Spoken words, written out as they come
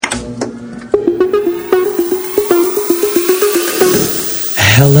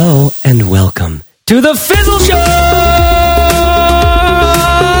Hello and welcome to the Fizzle Show!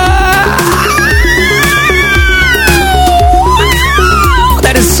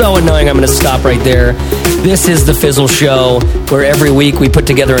 That is so annoying. I'm going to stop right there. This is the Fizzle Show, where every week we put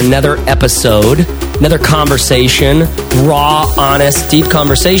together another episode, another conversation, raw, honest, deep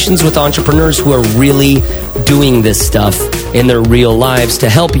conversations with entrepreneurs who are really doing this stuff in their real lives to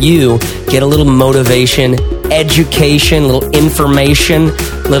help you get a little motivation, education, little information,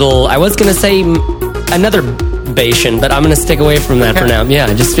 I was going to say another bation, but I'm going to stick away from that for now. Yeah,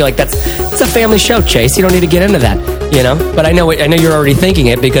 I just feel like it's a family show, Chase. You don't need to get into that, you know? But I know you're already thinking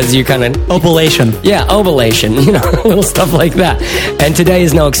it because you're kind of... Oblation. Yeah, oblation, little stuff like that. And today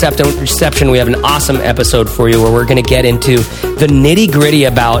is no exception. We have an awesome episode for you where we're going to get into the nitty-gritty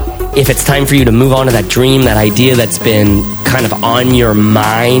about if it's time for you to move on to that dream, that idea that's been kind of on your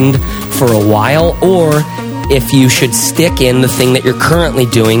mind for a while, or if you should stick in the thing that you're currently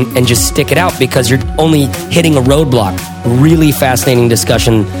doing and just stick it out because you're only hitting a roadblock. Really fascinating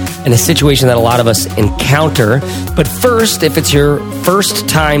discussion and a situation that a lot of us encounter. But first, if it's your first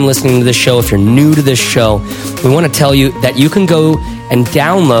time listening to this show, if you're new to this show, we want to tell you that you can go and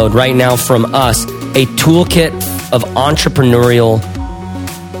download right now from us a toolkit of entrepreneurial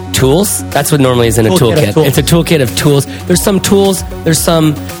tools. That's what normally is in a toolkit. It's a toolkit of tools. There's some tools. There's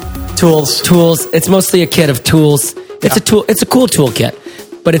some tools. It's mostly a kit of tools. It's a tool. It's a cool toolkit,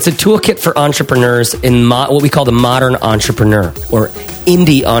 but it's a toolkit for entrepreneurs in what we call the modern entrepreneur or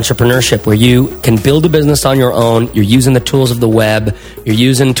indie entrepreneurship, where you can build a business on your own. You're using the tools of the web. You're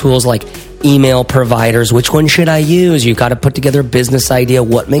using tools like email providers. Which one should I use? You got to put together a business idea.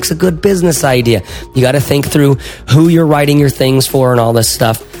 What makes a good business idea? You got to think through who you're writing your things for and all this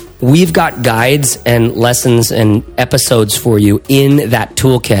stuff. We've got guides and lessons and episodes for you in that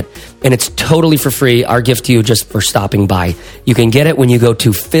toolkit, and it's totally for free. Our gift to you just for stopping by. You can get it when you go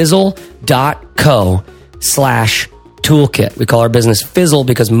to fizzle.co/toolkit. We call our business Fizzle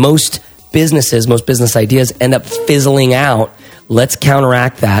because most business ideas end up fizzling out. Let's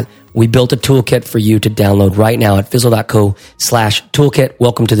counteract that. We built a toolkit for you to download right now at fizzle.co/toolkit.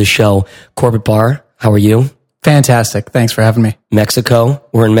 Welcome to the show. Corbett Barr, how are you? Fantastic. Thanks for having me. Mexico.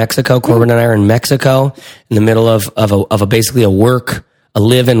 We're in Mexico. Corbin and I are in Mexico in the middle of basically a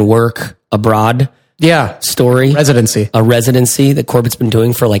live and work abroad story. Residency. A residency that Corbett's been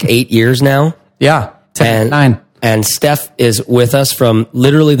doing for like 8 years now. Yeah. 9. And Steph is with us from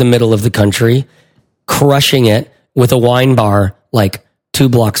literally the middle of the country, crushing it with a wine bar like 2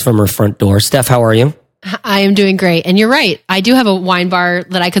 blocks from her front door. Steph, how are you? I am doing great. And you're right. I do have a wine bar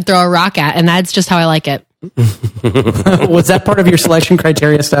that I could throw a rock at, and that's just how I like it. Was that part of your selection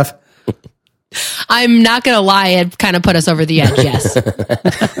criteria, Steph? I'm not going to lie. It kind of put us over the edge, yes.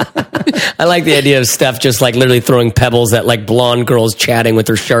 I like the idea of Steph just like literally throwing pebbles at like blonde girls chatting with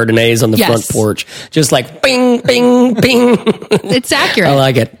their Chardonnays on the front porch. Just like bing, bing, bing. It's accurate. I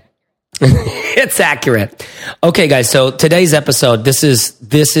like it. It's accurate. Okay, guys. So today's episode, this is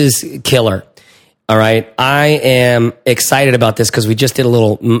killer. All right. I am excited about this because we just did a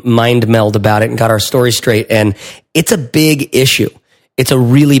little mind meld about it and got our story straight. And it's a big issue. It's a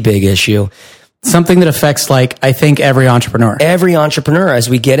really big issue. Something that affects, I think every entrepreneur. Every entrepreneur as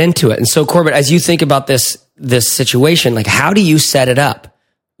we get into it. And so, Corbett, as you think about this situation, how do you set it up?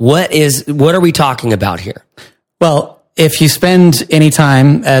 What are we talking about here? Well, if you spend any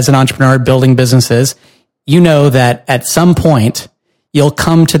time as an entrepreneur building businesses, you know that at some point you'll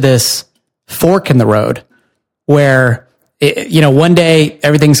come to this fork in the road where, one day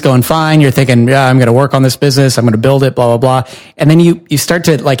everything's going fine. You're thinking, yeah, I'm going to work on this business. I'm going to build it, blah, blah, blah. And then you start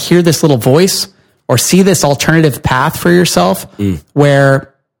to hear this little voice or see this alternative path for yourself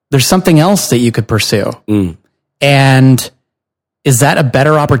where there's something else that you could pursue. And is that a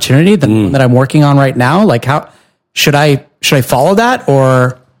better opportunity than the one that I'm working on right now? How should I follow that,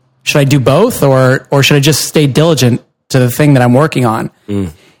 or should I do both, or should I just stay diligent to the thing that I'm working on?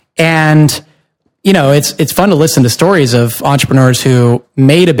 And, it's fun to listen to stories of entrepreneurs who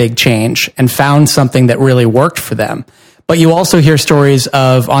made a big change and found something that really worked for them. But you also hear stories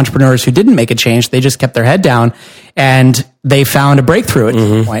of entrepreneurs who didn't make a change. They just kept their head down and they found a breakthrough at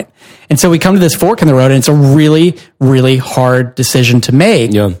some point. And so we come to this fork in the road, and it's a really, really hard decision to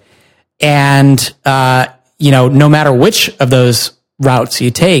make. Yeah. And, no matter which of those routes you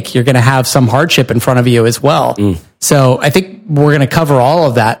take, you're going to have some hardship in front of you as well. So I think we're going to cover all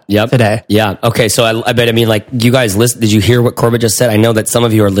of that today. Yeah. Okay. So I bet, you guys listen. Did you hear what Corbett just said? I know that some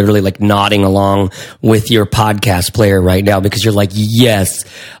of you are literally nodding along with your podcast player right now because you're like, yes,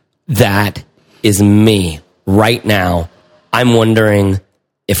 that is me right now. I'm wondering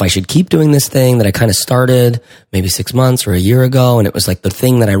if I should keep doing this thing that I kind of started maybe 6 months or a year ago. And it was like the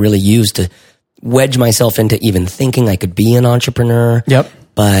thing that I really used to wedge myself into even thinking I could be an entrepreneur. Yep.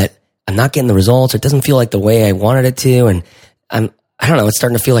 But I'm not getting the results. It doesn't feel like the way I wanted it to. And I don't know, it's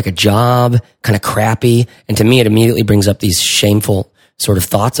starting to feel like a job, kind of crappy. And to me, it immediately brings up these shameful sort of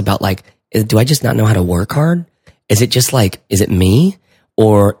thoughts about like, do I just not know how to work hard? Is it just like, is it me?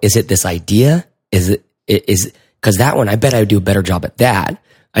 Or is it this idea? Because that one, I bet I would do a better job at that.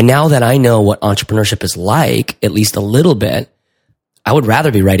 And now that I know what entrepreneurship is like, at least a little bit, I would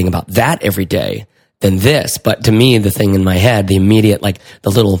rather be writing about that every day than this. But to me, the thing in my head, the immediate, like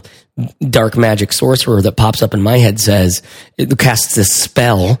the little dark magic sorcerer that pops up in my head says, it casts this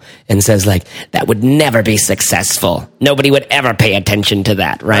spell and says like, that would never be successful. Nobody would ever pay attention to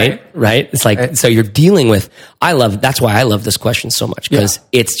that. Right? It's like, so you're dealing with, that's why I love this question so much, because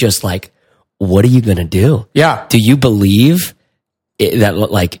it's just like, what are you going to do? Yeah. Do you believe that,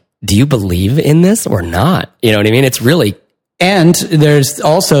 like, do you believe in this or not? You know what I mean? It's really, and there's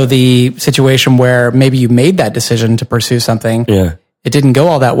also the situation where maybe you made that decision to pursue something. Yeah. It didn't go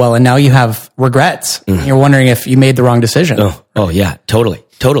all that well, and now you have regrets. You're wondering if you made the wrong decision. Oh yeah, totally.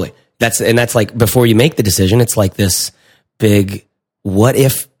 That's like before you make the decision, it's like this big, what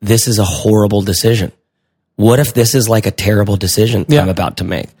if this is a horrible decision? What if this is like a terrible decision I'm about to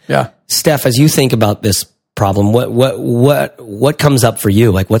make? Yeah. Steph, as you think about this problem, what comes up for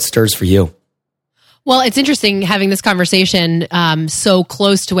you? Like what stirs for you? Well, it's interesting having this conversation so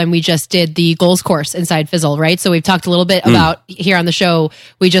close to when we just did the goals course inside Fizzle, right? So we've talked a little bit about here on the show.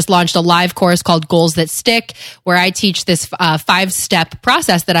 We just launched a live course called Goals That Stick, where I teach this 5-step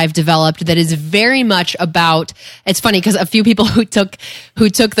process that I've developed that is very much about. It's funny because a few people who took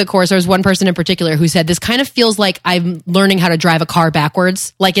the course, there was one person in particular who said, this kind of feels like I'm learning how to drive a car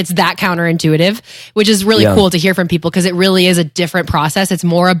backwards. Like it's that counterintuitive, which is really cool to hear from people because it really is a different process. It's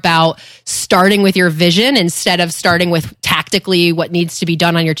more about starting with your vision instead of starting with tactically what needs to be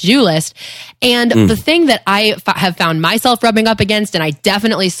done on your to-do list. And the thing that I have found myself rubbing up against, and I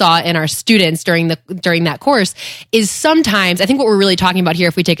definitely saw in our students during that course, is sometimes, I think what we're really talking about here,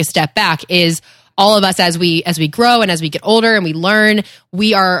 if we take a step back, is all of us as we grow and as we get older and we learn,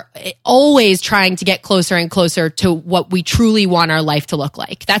 we are always trying to get closer and closer to what we truly want our life to look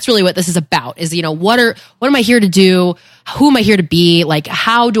like. That's really what this is about, is, what am I here to do? Who am I here to be? Like,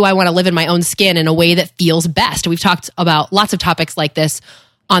 how do I want to live in my own skin in a way that feels best? We've talked about lots of topics like this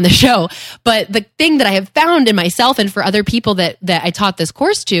on the show. But the thing that I have found in myself and for other people that I taught this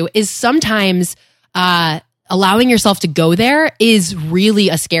course to is sometimes, allowing yourself to go there is really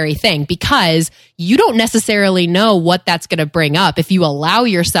a scary thing because you don't necessarily know what that's going to bring up if you allow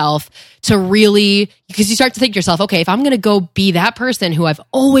yourself to really, because you start to think to yourself, okay, if I'm going to go be that person who I've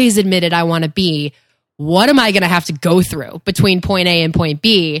always admitted I want to be, what am I going to have to go through between point A and point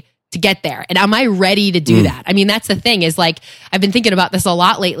B to get there? And am I ready to do that? I mean, that's the thing is like, I've been thinking about this a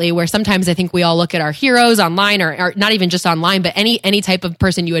lot lately where sometimes I think we all look at our heroes online or not even just online, but any type of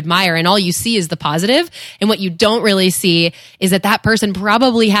person you admire and all you see is the positive. And what you don't really see is that person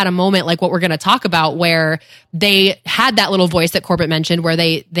probably had a moment like what we're going to talk about where they had that little voice that Corbett mentioned where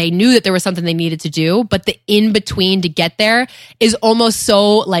they knew that there was something they needed to do, but the in between to get there is almost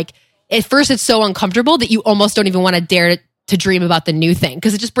so like, at first it's so uncomfortable that you almost don't even want to dare to dream about the new thing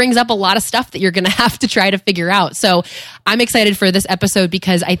because it just brings up a lot of stuff that you're going to have to try to figure out. So I'm excited for this episode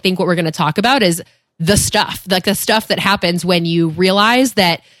because I think what we're going to talk about is the stuff, like the stuff that happens when you realize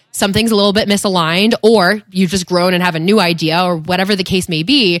that something's a little bit misaligned or you've just grown and have a new idea or whatever the case may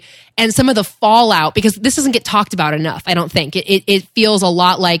be. And some of the fallout, because this doesn't get talked about enough, I don't think. It feels a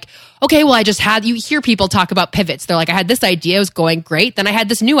lot like, okay, well, you hear people talk about pivots. They're like, I had this idea, it was going great. Then I had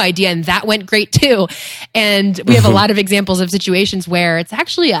this new idea and that went great too. And we have a lot of examples of situations where it's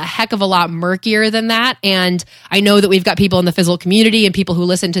actually a heck of a lot murkier than that. And I know that we've got people in the Fizzle community and people who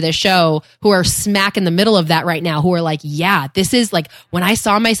listen to this show who are smack in the middle of that right now, who are like, yeah, this is like, when I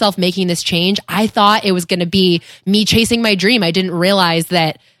saw myself making this change, I thought it was going to be me chasing my dream. I didn't realize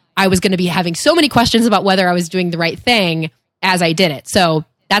that I was going to be having so many questions about whether I was doing the right thing as I did it. So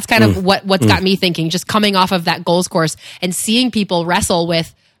that's kind of what's got me thinking, just coming off of that goals course and seeing people wrestle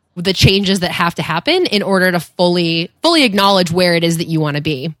with the changes that have to happen in order to fully acknowledge where it is that you want to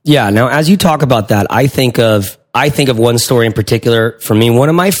be. Yeah. Now, as you talk about that, I think of one story in particular for me. One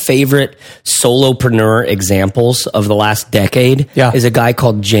of my favorite solopreneur examples of the last decade is a guy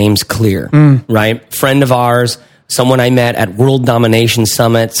called James Clear, right? Friend of ours, someone I met at World Domination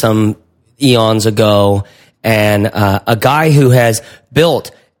Summit some eons ago, and a guy who has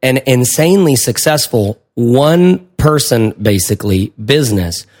built an insanely successful one-person, basically,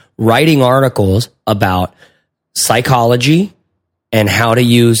 business, writing articles about psychology, and how to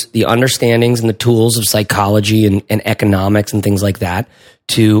use the understandings and the tools of psychology and economics and things like that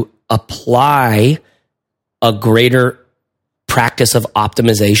to apply a greater practice of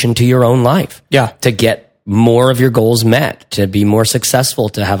optimization to your own life. Yeah. To get more of your goals met, to be more successful,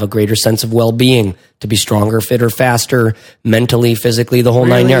 to have a greater sense of well-being, to be stronger, fitter, faster, mentally, physically, the whole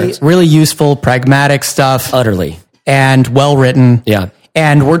nine yards. Really useful, pragmatic stuff. Utterly. And well written. Yeah.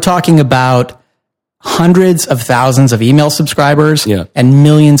 And we're talking about hundreds of thousands of email subscribers and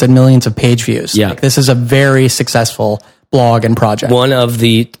millions of page views. Yeah. Like, this is a very successful blog and project. One of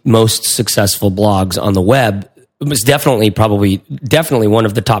the most successful blogs on the web. It was definitely one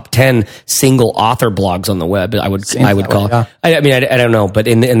of the top 10 single author blogs on the web. I would call. Yeah. I mean, I don't know, but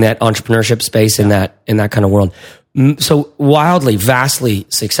in that entrepreneurship space, in that kind of world, so wildly, vastly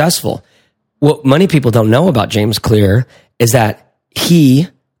successful. What many people don't know about James Clear is that he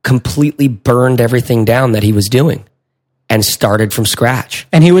completely burned everything down that he was doing and started from scratch.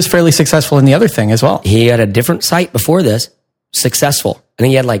 And he was fairly successful in the other thing as well. He had a different site before this, successful. I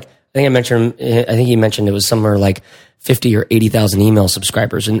think he had I think he mentioned it was somewhere like 50 or 80,000 email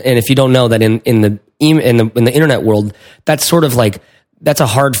subscribers. And if you don't know that in the internet world, that's sort of like, that's a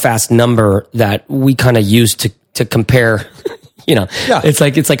hard, fast number that we kind of use to compare, it's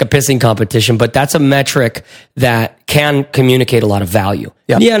like a pissing competition, but that's a metric that can communicate a lot of value.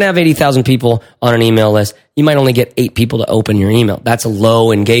 Yeah. You have 80,000 people on an email list. You might only get 8 people to open your email. That's a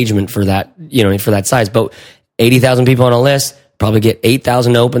low engagement for that, for that size, but 80,000 people on a list, probably get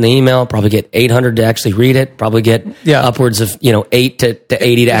 8,000 to open the email, probably get 800 to actually read it, probably get upwards of 8 to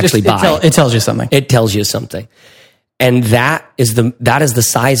 80 to actually buy. It tells you something. It tells you something. And that is the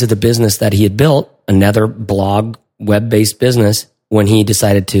size of the business that he had built, another blog, web-based business, when he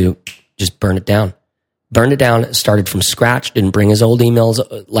decided to just burn it down. Burned it down, started from scratch, didn't bring his old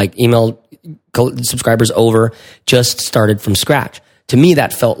emails, like email subscribers over, just started from scratch. To me,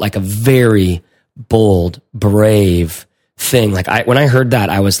 that felt like a very bold, brave thing. Like when I heard that,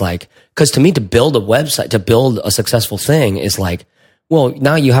 I was like, because to me, to build a website, to build a successful thing is like, well,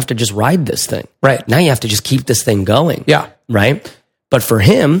 now you have to just ride this thing. Right. Now you have to just keep this thing going. Yeah. Right. But for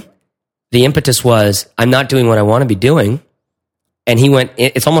him, the impetus was, I'm not doing what I want to be doing. And he went,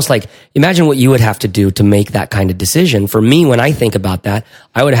 it's almost like, imagine what you would have to do to make that kind of decision. For me, when I think about that,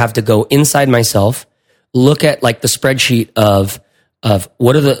 I would have to go inside myself, look at like the spreadsheet of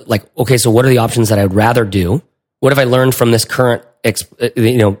what are what are the options that I would rather do? What have I learned from this current,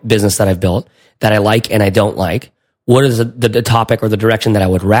 business that I've built that I like and I don't like? What is the topic or the direction that I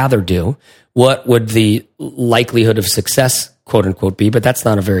would rather do? What would the likelihood of success, quote unquote, be? But that's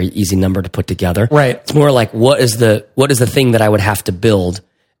not a very easy number to put together. Right. It's more like, what is the thing that I would have to build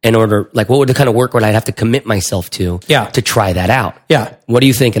in order, like what would the kind of work would I have to commit myself to to try that out? Yeah. What are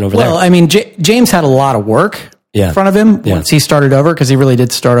you thinking over there? Well, I mean, James had a lot of work in front of him once he started over, because he really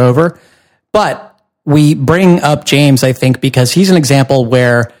did start over. But we bring up James, I think, because he's an example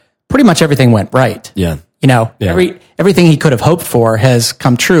where pretty much everything went right. Yeah. Everything he could have hoped for has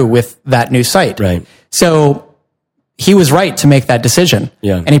come true with that new site. Right. So he was right to make that decision.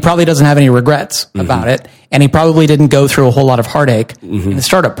 Yeah. And he probably doesn't have any regrets about it. And he probably didn't go through a whole lot of heartache in the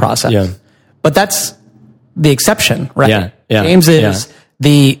startup process. Yeah. But that's the exception, right? Yeah. Yeah. James is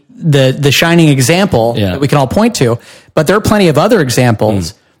the shining example that we can all point to. But there are plenty of other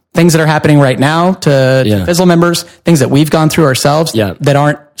examples. Things that are happening right now to Fizzle members, things that we've gone through ourselves that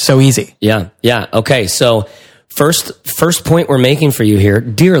aren't so easy. Yeah. Yeah. Okay. So first point we're making for you here,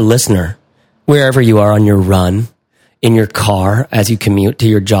 dear listener, wherever you are on your run, in your car, as you commute to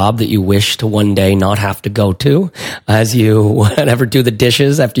your job that you wish to one day not have to go to, as you whatever do the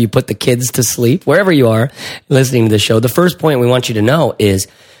dishes after you put the kids to sleep, wherever you are listening to the show, the first point we want you to know is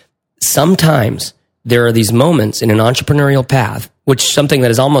sometimes there are these moments in an entrepreneurial path, which is something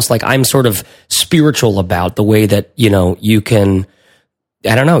that is almost like I'm sort of spiritual about, the way that, you can,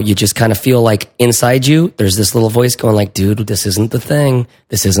 I don't know, you just kind of feel like inside you, there's this little voice going like, dude, this isn't the thing.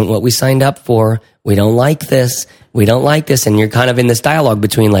 This isn't what we signed up for. We don't like this. We don't like this. And you're kind of in this dialogue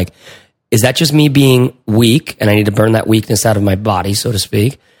between like, is that just me being weak and I need to burn that weakness out of my body, so to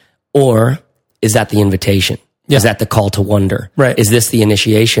speak? Or is that the invitation? Yeah. Is that the call to wonder? Right. Is this the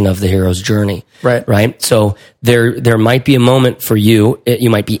initiation of the hero's journey? Right. Right. So there might be a moment for you. You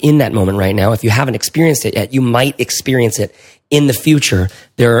might be in that moment right now. If you haven't experienced it yet, you might experience it in the future.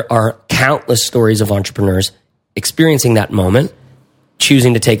 There are countless stories of entrepreneurs experiencing that moment,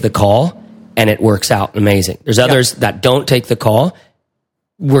 choosing to take the call, and it works out amazing. There's others that don't take the call,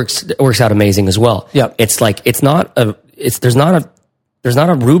 works out amazing as well. Yeah. It's like there's not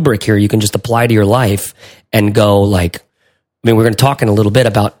a rubric here you can just apply to your life and go like, we're going to talk in a little bit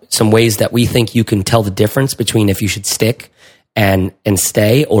about some ways that we think you can tell the difference between if you should stick and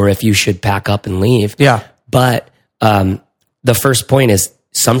stay, or if you should pack up and leave. Yeah. But the first point is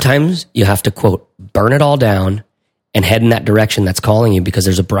sometimes you have to, quote, burn it all down and head in that direction that's calling you, because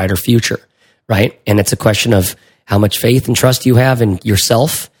there's a brighter future, right? And it's a question of how much faith and trust you have in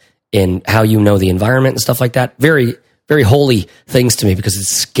yourself, in how you know the environment and stuff like that. Very, very holy things to me, because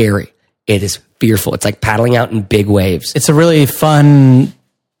it's scary. It is fearful. It's like paddling out in big waves. It's a really fun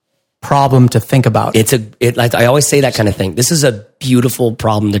problem to think about. I always say that kind of thing. This is a beautiful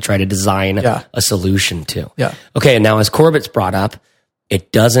problem to try to design Yeah. a solution to. Yeah. Okay, and now as Corbett's brought up,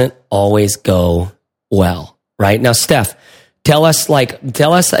 it doesn't always go well, right? Now, Steph, tell us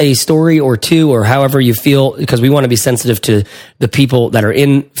a story or two, or however you feel, because we want to be sensitive to the people that are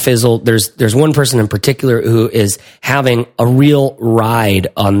in Fizzle. There's one person in particular who is having a real ride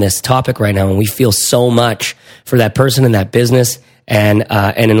on this topic right now, and we feel so much for that person and that business. And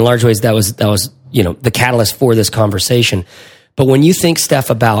in large ways, that was the catalyst for this conversation. But when you think, Steph,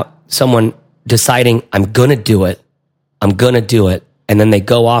 about someone deciding, I'm going to do it, and then they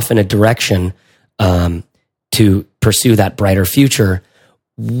go off in a direction to pursue that brighter future,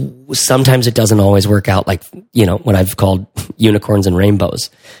 sometimes it doesn't always work out like, what I've called unicorns and rainbows.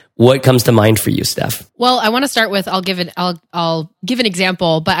 What comes to mind for you, Steph? Well, I want to start with, I'll give an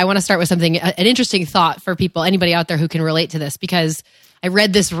example, but I want to start with something, an interesting thought for people, anybody out there who can relate to this, because I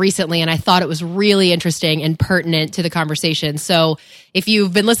read this recently and I thought it was really interesting and pertinent to the conversation. So if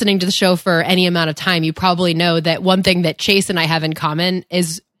you've been listening to the show for any amount of time, you probably know that one thing that Chase and I have in common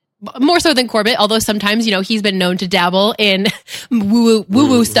is, more so than Corbett, although sometimes, he's been known to dabble in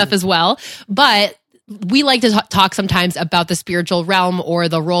woo-woo stuff as well. But we like to talk sometimes about the spiritual realm or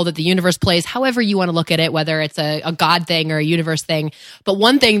the role that the universe plays, however you want to look at it, whether it's a God thing or a universe thing. But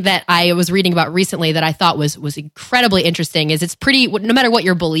one thing that I was reading about recently that I thought was incredibly interesting is it's pretty, no matter what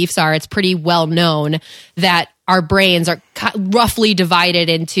your beliefs are, it's pretty well known that our brains are roughly divided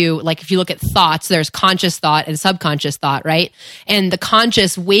into, like, if you look at thoughts, there's conscious thought and subconscious thought, right? And the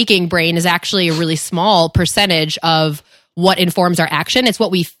conscious waking brain is actually a really small percentage of what informs our action. It's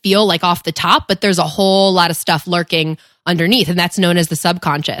what we feel like off the top, but there's a whole lot of stuff lurking underneath, and that's known as the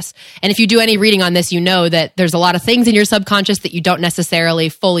subconscious. And if you do any reading on this, you know that there's a lot of things in your subconscious that you don't necessarily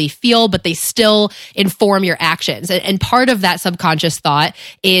fully feel, but they still inform your actions. And part of that subconscious thought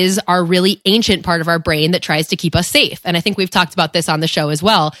is our really ancient part of our brain that tries to keep us safe. And I think we've talked about this on the show as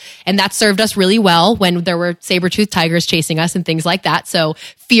well. And that served us really well when there were saber-toothed tigers chasing us and things like that. So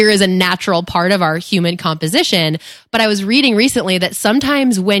fear is a natural part of our human composition. But I was reading recently that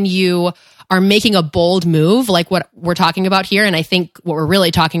sometimes when you are making a bold move, like what we're talking about here, and I think what we're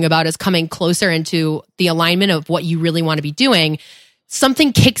really talking about is coming closer into the alignment of what you really want to be doing,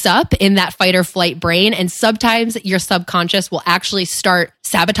 something kicks up in that fight or flight brain, and sometimes your subconscious will actually start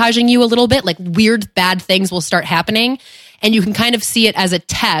sabotaging you a little bit, like weird, bad things will start happening, and you can kind of see it as a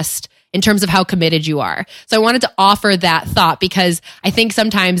test in terms of how committed you are. So I wanted to offer that thought because I think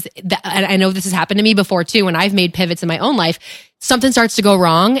sometimes, and I know this has happened to me before too, when I've made pivots in my own life, something starts to go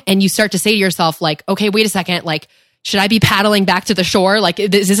wrong and you start to say to yourself, like, okay, wait a second, like, should I be paddling back to the shore? Like,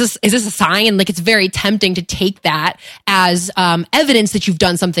 is this a sign? Like, it's very tempting to take that as evidence that you've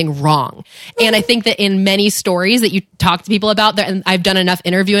done something wrong. And I think that in many stories that you talk to people about, and I've done enough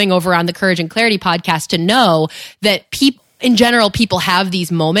interviewing over on the Courage and Clarity podcast to know that in general, people have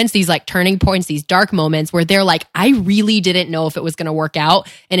these moments, these like turning points, these dark moments where they're like, I really didn't know if it was going to work out.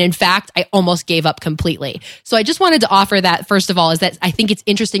 And in fact, I almost gave up completely. So I just wanted to offer that, first of all, is that I think it's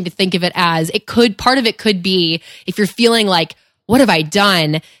interesting to think of it as part of it could be if you're feeling like, what have I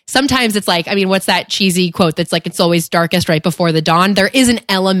done? Sometimes it's like, what's that cheesy quote that's like, it's always darkest right before the dawn? There is an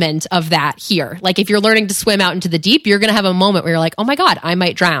element of that here. Like if you're learning to swim out into the deep, you're going to have a moment where you're like, oh my God, I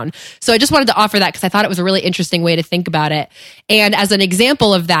might drown. So I just wanted to offer that because I thought it was a really interesting way to think about it. And as an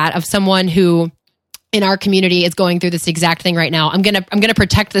example of that, of someone who in our community is going through this exact thing right now. I'm going to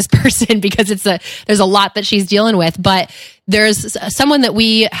protect this person because there's a lot that she's dealing with, but there's someone that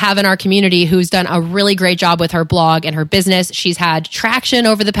we have in our community who's done a really great job with her blog and her business. She's had traction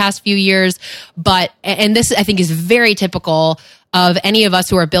over the past few years, and this I think is very typical of any of us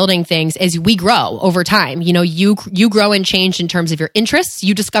who are building things as we grow over time. You grow and change in terms of your interests.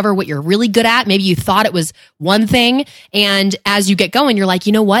 You discover what you're really good at. Maybe you thought it was one thing. And as you get going, you're like,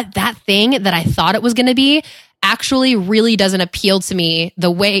 you know what? That thing that I thought it was going to be actually really doesn't appeal to me the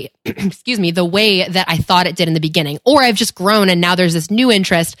way, the way that I thought it did in the beginning. Or I've just grown and now there's this new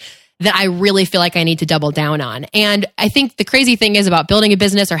interest that I really feel like I need to double down on. And I think the crazy thing is about building a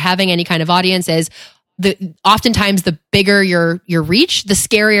business or having any kind of audience is oftentimes the bigger your reach, the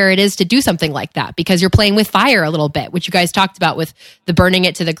scarier it is to do something like that, because you're playing with fire a little bit, which you guys talked about with the burning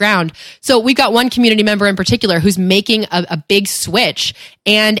it to the ground. So we've got one community member in particular who's making a big switch,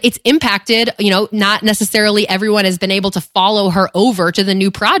 and it's impacted, not necessarily everyone has been able to follow her over to the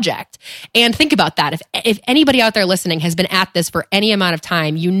new project. And think about that. If anybody out there listening has been at this for any amount of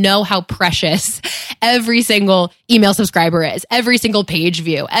time, you know how precious every single email subscriber is, every single page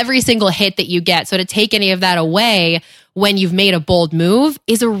view, every single hit that you get. So to take any of that away when you've made a bold move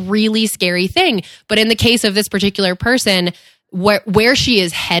is a really scary thing. But in the case of this particular person, where she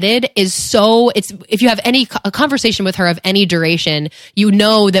is headed is if you have a conversation with her of any duration, you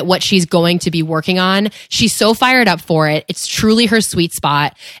know that what she's going to be working on, she's so fired up for it. It's truly her sweet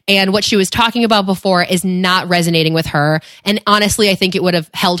spot. And what she was talking about before is not resonating with her. And honestly, I think it would have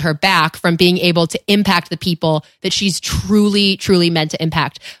held her back from being able to impact the people that she's truly, truly meant to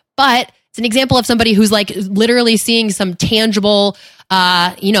impact. But it's an example of somebody who's like literally seeing some tangible,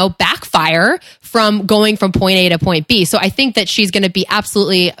 backfire from going from point A to point B. So I think that she's going to be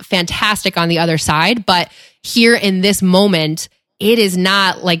absolutely fantastic on the other side. But here in this moment, it is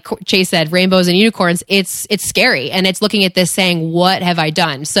not, like Chase said, rainbows and unicorns. It's scary. And it's looking at this saying, what have I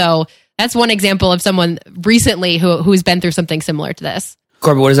done? So that's one example of someone recently who's been through something similar to this.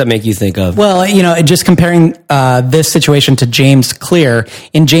 Corbett, what does that make you think of? Well, just comparing this situation to James Clear,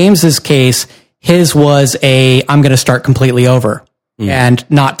 in James's case, his was I'm going to start completely over and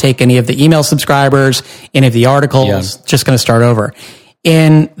not take any of the email subscribers, any of the articles, just going to start over.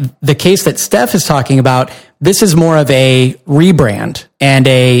 In the case that Steph is talking about, this is more of a rebrand and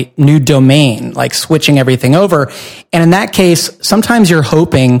a new domain, like switching everything over. And in that case, sometimes you're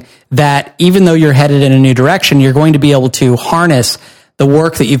hoping that even though you're headed in a new direction, you're going to be able to harness the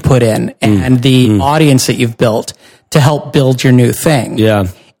work that you've put in and the audience that you've built to help build your new thing. Yeah.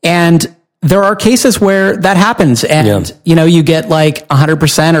 And there are cases where that happens and, you get like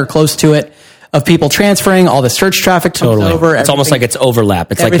 100% or close to it of people transferring, all the search traffic comes over. It's almost like it's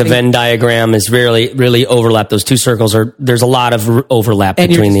overlap. It's like the Venn diagram is really, really overlap. Those two circles there's a lot of overlap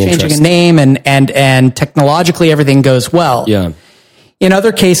between the interests. Changing a name and technologically everything goes well. Yeah. In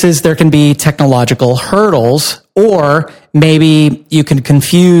other cases, there can be technological hurdles, or maybe you can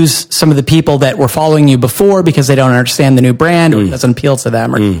confuse some of the people that were following you before because they don't understand the new brand or it doesn't appeal to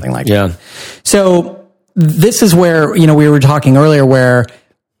them or something like that. So this is where, we were talking earlier where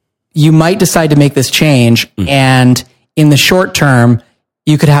you might decide to make this change and in the short term,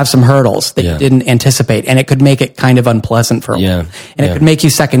 you could have some hurdles that you didn't anticipate, and it could make it kind of unpleasant for a while. And it could make you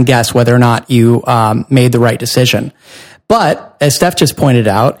second guess whether or not you made the right decision. But as Steph just pointed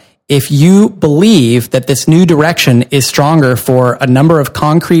out, if you believe that this new direction is stronger for a number of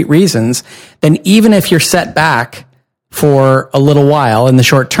concrete reasons, then even if you're set back for a little while in the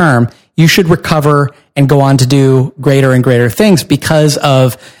short term, you should recover and go on to do greater and greater things because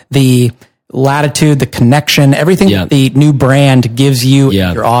of the latitude, the connection, everything that the new brand gives you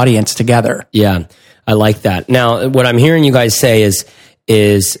and your audience together. Yeah, I like that. Now, what I'm hearing you guys say is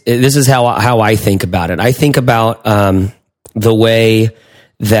this is how I think about it. I think about the way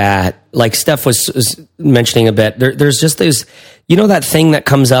that, like Steph was mentioning a bit, there's just this, that thing that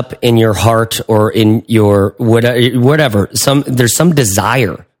comes up in your heart or in your whatever. There's some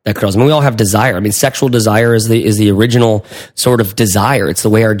desire that grows. I mean, we all have desire. I mean, sexual desire is the original sort of desire. It's the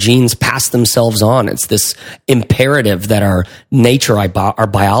way our genes pass themselves on. It's this imperative that our nature, our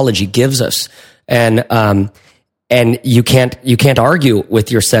biology gives us. And you can't argue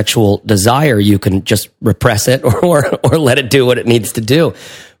with your sexual desire. You can just repress it or let it do what it needs to do.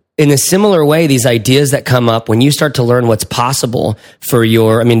 In a similar way, these ideas that come up when you start to learn what's possible for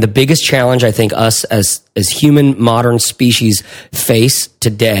the biggest challenge I think us as human modern species face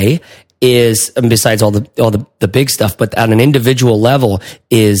today is, besides all the big stuff, but on an individual level,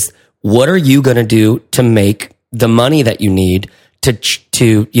 is what are you going to do to make the money that you need to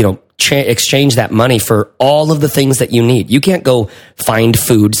exchange that money for all of the things that you need. You can't go find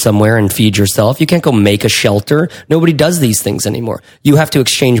food somewhere and feed yourself. You can't go make a shelter. Nobody does these things anymore. You have to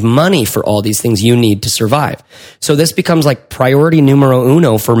exchange money for all these things you need to survive. So this becomes like priority numero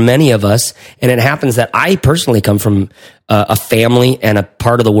uno for many of us. And it happens that I personally come from a family and a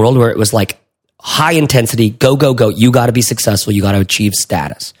part of the world where it was like high intensity, go, go, go. You got to be successful. You got to achieve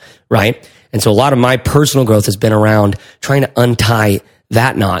status, right? And so a lot of my personal growth has been around trying to untie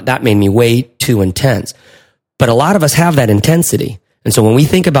that knot. That made me way too intense. But a lot of us have that intensity. And so when we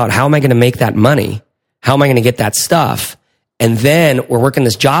think about how am I going to make that money? How am I going to get that stuff? And then we're working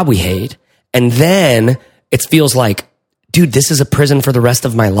this job we hate. And then it feels like, dude, this is a prison for the rest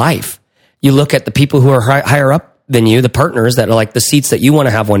of my life. You look at the people who are higher up than you, the partners that are like the seats that you want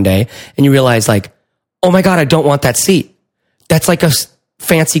to have one day, and you realize like, oh my God, I don't want that seat. That's like a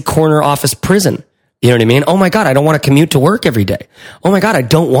fancy corner office prison. You know what I mean? Oh my God, I don't want to commute to work every day. Oh my God, I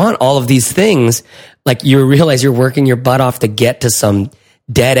don't want all of these things. Like you realize you're working your butt off to get to some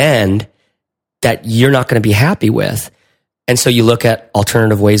dead end that you're not going to be happy with. And so you look at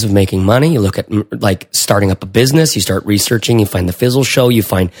alternative ways of making money. You look at like starting up a business. You start researching. You find the Fizzle Show. You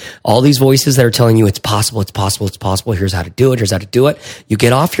find all these voices that are telling you it's possible, it's possible, it's possible. Here's how to do it. Here's how to do it. You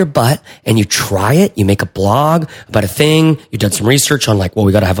get off your butt and you try it. You make a blog about a thing. You've done some research on like, well,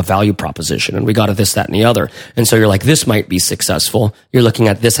 we got to have a value proposition and we got to this, that, and the other. And so you're like, this might be successful. You're looking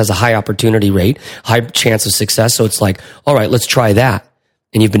at this has a high opportunity rate, high chance of success. So it's like, all right, let's try that.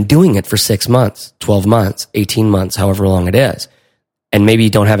 And you've been doing it for 6 months, 12 months, 18 months, however long it is. And maybe you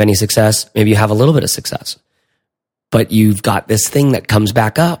don't have any success. Maybe you have a little bit of success. But you've got this thing that comes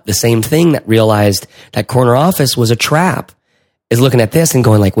back up. The same thing that realized that corner office was a trap is looking at this and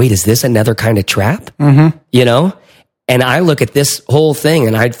going like, wait, is this another kind of trap? Mm-hmm. You know? And I look at this whole thing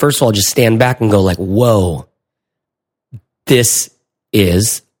and I'd first of all just stand back and go like, whoa, this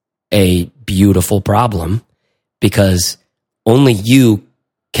is a beautiful problem because only you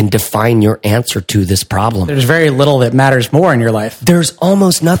can define your answer to this problem. There's very little that matters more in your life. There's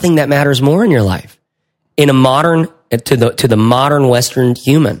almost nothing that matters more in your life. In a modern, to the modern Western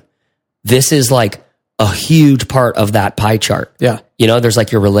human, this is like a huge part of that pie chart. Yeah. You know, there's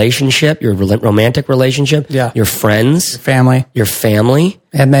like your relationship, your romantic relationship, yeah, your friends, your family,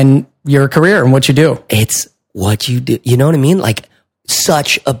 and then your career and what you do. It's what you do. You know what I mean? Like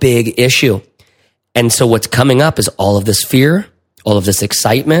such a big issue. And so what's coming up is all of this fear, all of this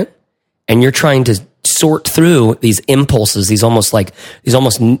excitement, and you're trying to sort through these impulses, these almost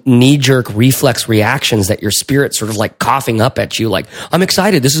knee-jerk reflex reactions that your spirit's sort of like coughing up at you, like, I'm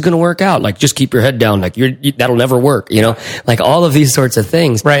excited, this is going to work out, like, just keep your head down, like, that'll never work, you know? Like, all of these sorts of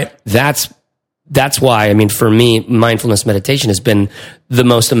things. Right. That's why, I mean, for me, mindfulness meditation has been the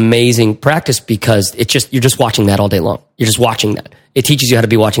most amazing practice because you're just watching that all day long. You're just watching that. It teaches you how to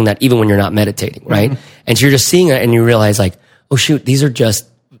be watching that even when you're not meditating, right? Mm-hmm. And so you're just seeing it and you realize like, oh shoot, these are just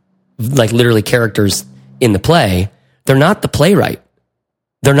like literally characters in the play. They're not the playwright.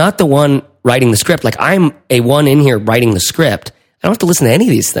 They're not the one writing the script. Like I'm a one in here writing the script. I don't have to listen to any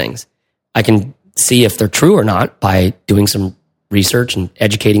of these things. I can see if they're true or not by doing some research and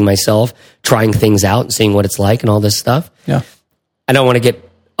educating myself, trying things out and seeing what it's like and all this stuff. Yeah. I don't want to get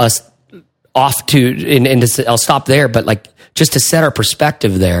us off I'll stop there, but like just to set our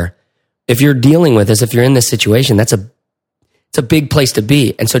perspective there, if you're dealing with this, if you're in this situation, it's a big place to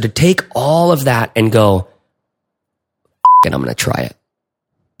be. And so to take all of that and go, and I'm going to try it,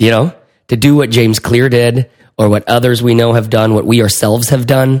 you know, to do what James Clear did or what others we know have done, what we ourselves have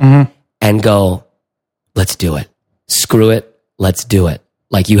done, mm-hmm. and go, let's do it. Screw it. Let's do it.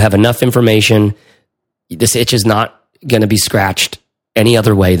 Like you have enough information. This itch is not going to be scratched any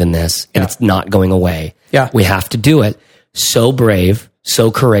other way than this. And it's not going away. Yeah. We have to do it. So brave,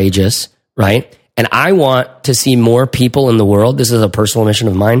 so courageous, right? And I want to see more people in the world. This is a personal mission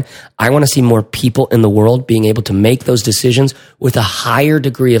of mine. I want to see more people in the world being able to make those decisions with a higher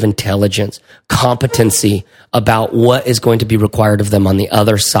degree of intelligence, competency about what is going to be required of them on the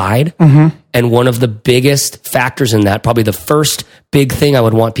other side. Mm-hmm. And one of the biggest factors in that, probably the first big thing I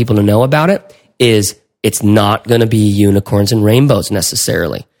would want people to know about it, is it's not going to be unicorns and rainbows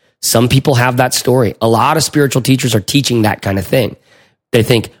necessarily. Some people have that story. A lot of spiritual teachers are teaching that kind of thing. They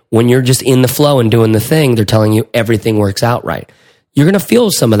think when you're just in the flow and doing the thing, they're telling you everything works out right. You're going to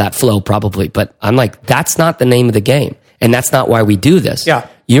feel some of that flow probably, but I'm like, that's not the name of the game. And that's not why we do this. Yeah.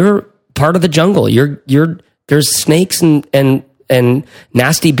 You're part of the jungle. There's snakes and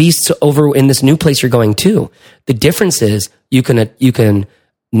nasty beasts over in this new place you're going to. The difference is you can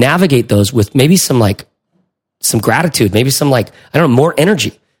navigate those with maybe some gratitude, maybe some more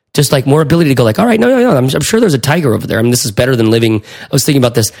energy. Just like more ability to go like, all right, no. I'm sure there's a tiger over there. I mean, this is better than living. I was thinking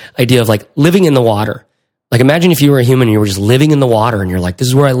about this idea of like living in the water. Like imagine if you were a human and you were just living in the water and you're like, this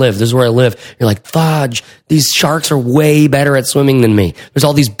is where I live. This is where I live. You're like, fudge, these sharks are way better at swimming than me. There's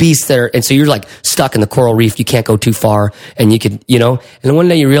all these beasts that are, and so you're like stuck in the coral reef. You can't go too far and you could, and then one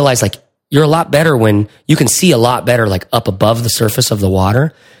day you realize like you're a lot better when you can see a lot better like up above the surface of the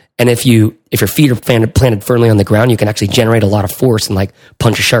water. And if your feet are planted firmly on the ground, you can actually generate a lot of force and like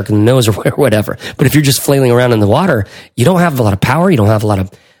punch a shark in the nose or whatever. But if you're just flailing around in the water, you don't have a lot of power. You don't have a lot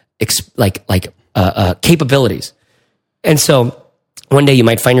of capabilities. And so one day you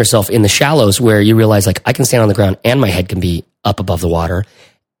might find yourself in the shallows where you realize like I can stand on the ground and my head can be up above the water.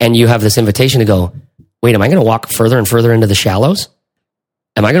 And you have this invitation to go, wait, am I going to walk further and further into the shallows?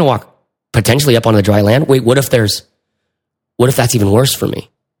 Am I going to walk potentially up onto the dry land? Wait, what if that's even worse for me?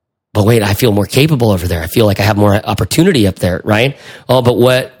 but wait, I feel more capable over there. I feel like I have more opportunity up there, right? Oh, but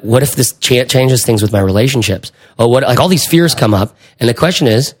what if this changes things with my relationships? Oh, like all these fears come up. And the question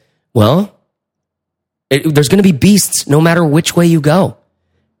is, well, there's going to be beasts no matter which way you go.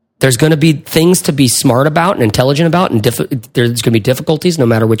 There's going to be things to be smart about and intelligent about, and there's going to be difficulties no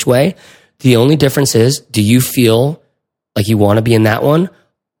matter which way. The only difference is, do you feel like you want to be in that one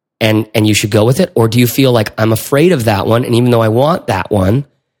and you should go with it? Or do you feel like I'm afraid of that one, and even though I want that one,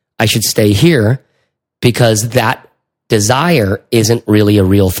 I should stay here because that desire isn't really a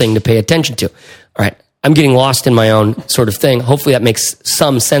real thing to pay attention to? All right. I'm getting lost in my own sort of thing. Hopefully that makes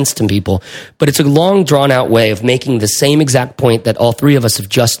some sense to people, but it's a long drawn out way of making the same exact point that all three of us have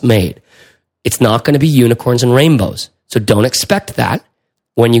just made. It's not going to be unicorns and rainbows. So don't expect that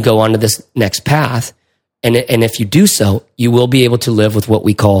when you go onto this next path. And if you do so, you will be able to live with what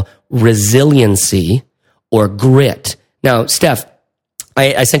we call resiliency or grit. Now, Steph,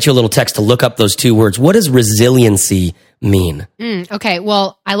 I sent you a little text to look up those two words. What does resiliency mean? Okay,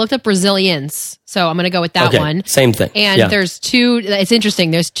 well, I looked up resilience, so I'm going to go with that one. Same thing. And there's two, it's interesting,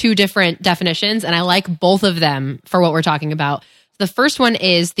 there's two different definitions, and I like both of them for what we're talking about. The first one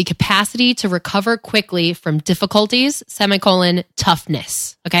is the capacity to recover quickly from difficulties,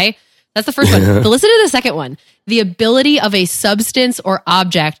 toughness. Okay? That's the first one. But listen to the second one. The ability of a substance or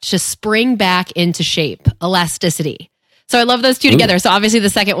object to spring back into shape, elasticity. So I love those two together. So obviously the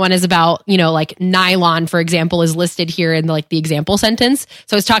second one is about, like nylon, for example, is listed here in like the example sentence.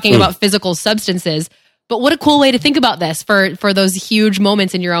 So it's talking about physical substances. But what a cool way to think about this for those huge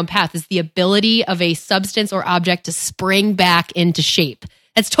moments in your own path is the ability of a substance or object to spring back into shape.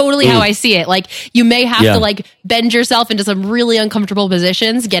 That's totally how I see it. Like you may have to like bend yourself into some really uncomfortable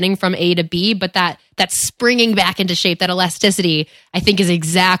positions getting from A to B, but that springing back into shape, that elasticity, I think is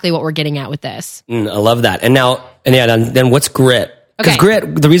exactly what we're getting at with this. I love that. And then what's grit? Because Okay.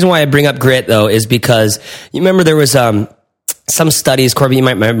 the reason why I bring up grit though is because you remember there was some studies, Corby, you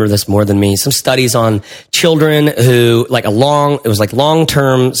might remember this more than me, some studies on children who it was like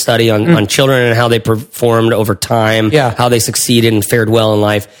long-term study on children and how they performed over time, how they succeeded and fared well in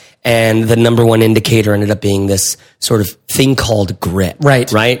life. And the number one indicator ended up being this sort of thing called grit.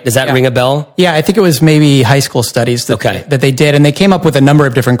 Right? Does that ring a bell? Yeah, I think it was maybe high school studies that they did. And they came up with a number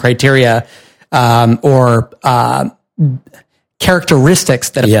of different criteria or characteristics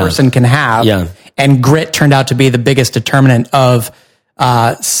that a person can have. Yeah. And grit turned out to be the biggest determinant of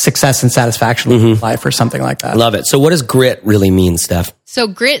success and satisfaction in life or something like that. Love it. So what does grit really mean, Steph? So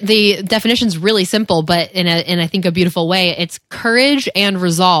grit, the definition's really simple, but in I think a beautiful way. It's courage and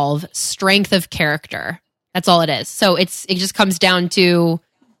resolve, strength of character. That's all it is. So it just comes down to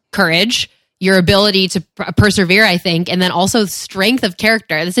courage, your ability to persevere, I think, and then also strength of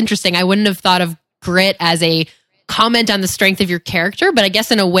character. That's interesting. I wouldn't have thought of grit as a comment on the strength of your character, but I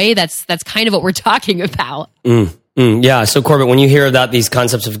guess in a way that's kind of what we're talking about. Yeah. So Corbett, when you hear about these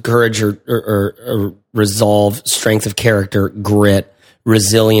concepts of courage or resolve, strength of character, grit,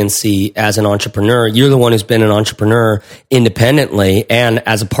 resiliency as an entrepreneur, you're the one who's been an entrepreneur independently and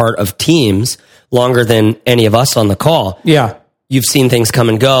as a part of teams longer than any of us on the call. Yeah. You've seen things come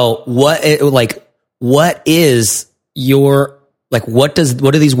and go. What do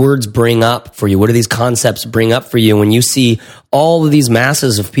these words bring up for you? What do these concepts bring up for you when you see all of these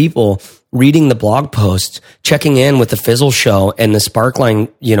masses of people reading the blog posts, checking in with the Fizzle Show and the Sparkline,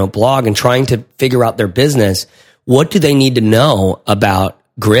 blog and trying to figure out their business? What do they need to know about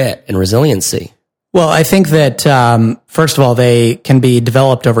grit and resiliency? Well, I think that, first of all, they can be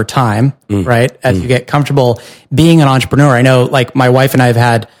developed over time, right? As you get comfortable being an entrepreneur. I know, like, my wife and I have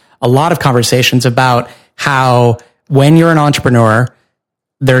had a lot of conversations about how when you're an entrepreneur,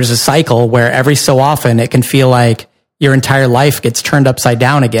 there's a cycle where every so often it can feel like your entire life gets turned upside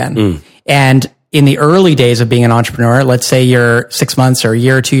down again. And in the early days of being an entrepreneur, let's say you're 6 months or a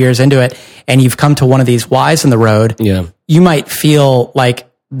year or 2 years into it, and you've come to one of these Ys in the road, you might feel like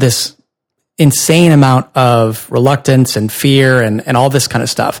this insane amount of reluctance and fear and all this kind of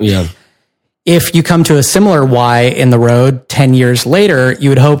stuff. Yeah. If you come to a similar Y in the road 10 years later, you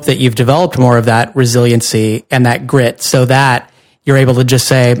would hope that you've developed more of that resiliency and that grit so that you're able to just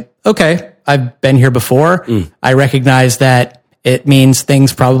say, okay, I've been here before. I recognize that it means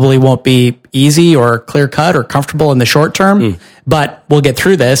things probably won't be easy or clear cut or comfortable in the short term, but we'll get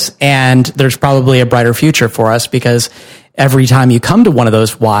through this and there's probably a brighter future for us because every time you come to one of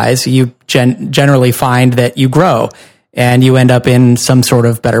those Ys, you generally find that you grow and you end up in some sort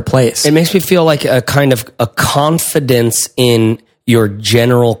of better place. It makes me feel like a kind of a confidence in your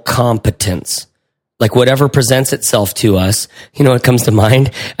general competence. Like whatever presents itself to us, what comes to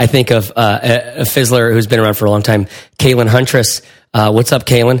mind? I think of a fizzler who's been around for a long time, Caitlin Huntress, what's up,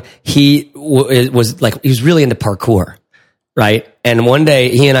 Kalen? He was really into parkour, right? And one day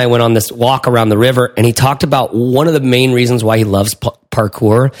he and I went on this walk around the river, and he talked about one of the main reasons why he loves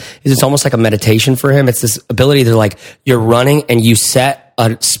parkour is it's almost like a meditation for him. It's this ability to, like, you're running and you set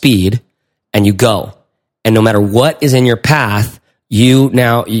a speed and you go. And no matter what is in your path,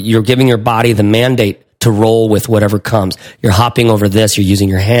 you're giving your body the mandate to roll with whatever comes. You're hopping over this, you're using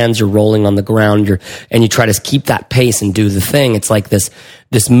your hands, you're rolling on the ground, and you try to keep that pace and do the thing. It's like this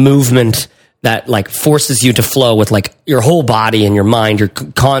movement that, like, forces you to flow with, like, your whole body and your mind.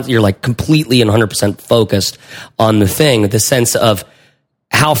 You're like completely and 100% focused on the thing. The sense of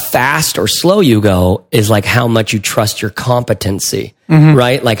how fast or slow you go is like how much you trust your competency,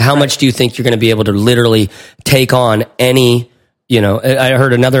 right? Like, how much do you think you're going to be able to literally take on any, I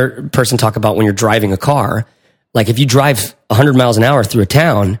heard another person talk about when you're driving a car, like, if you drive 100 miles an hour through a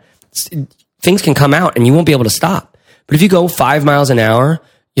town, things can come out and you won't be able to stop. But if you go 5 miles an hour,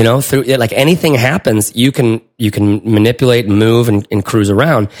 through, like, anything happens, you can manipulate and move and cruise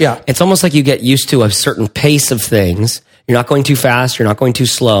around. Yeah. It's almost like you get used to a certain pace of things. You're not going too fast. You're not going too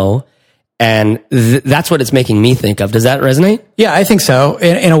slow. And that's what it's making me think of. Does that resonate? Yeah, I think so,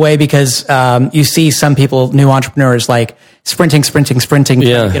 in a way, because you see some people, new entrepreneurs, like sprinting, trying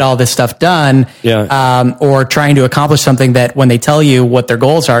to get all this stuff done, or trying to accomplish something that when they tell you what their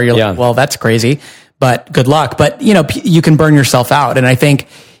goals are, you're like, well, that's crazy, but good luck. But, you can burn yourself out. And I think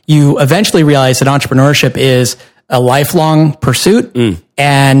you eventually realize that entrepreneurship is a lifelong pursuit,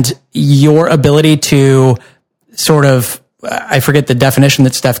 and your ability to sort of, I forget the definition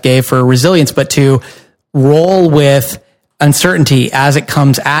that Steph gave for resilience, but to roll with uncertainty as it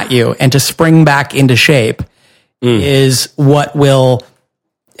comes at you and to spring back into shape is what will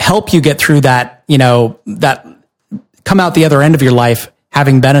help you get through that, that come out the other end of your life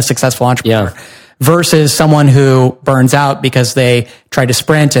having been a successful entrepreneur versus someone who burns out because they tried to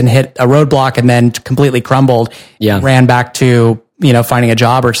sprint and hit a roadblock and then completely crumbled, ran back to, finding a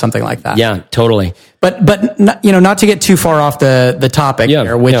job or something like that. Yeah, totally. But not to get too far off the topic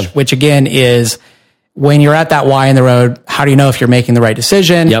here, which again is when you're at that Y in the road, how do you know if you're making the right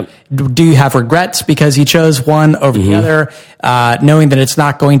decision? Do you have regrets because you chose one over the other? Knowing that it's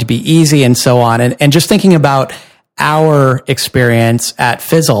not going to be easy and so on. And just thinking about our experience at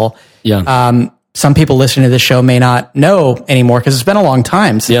Fizzle, some people listening to this show may not know anymore because it's been a long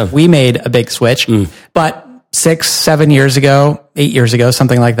time since we made a big switch, but 6-7 years ago, 8 years ago,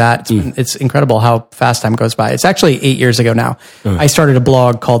 something like that. It's incredible how fast time goes by. It's actually 8 years ago now. I started a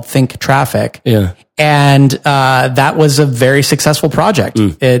blog called Think Traffic. And that was a very successful project.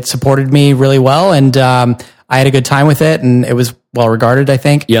 It supported me really well, and I had a good time with it, and it was well regarded, I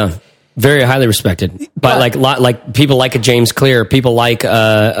think. Very highly respected. But like people like a James Clear, people like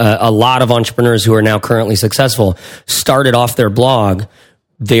a lot of entrepreneurs who are now currently successful started off their blog.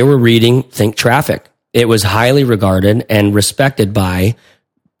 They were reading Think Traffic. It was highly regarded and respected by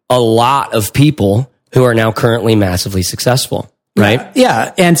a lot of people who are now currently massively successful, right?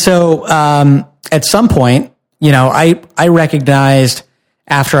 Yeah. And so at some point, I recognized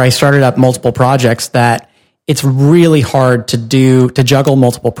after I started up multiple projects that it's really hard to juggle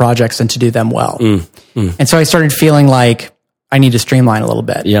multiple projects and to do them well. And so I started feeling like I need to streamline a little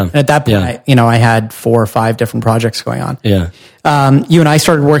bit. And at that point, I had 4 or 5 different projects going on. You and I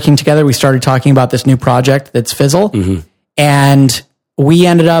started working together. We started talking about this new project that's Fizzle. And we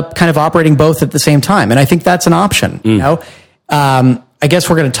ended up kind of operating both at the same time. And I think that's an option. I guess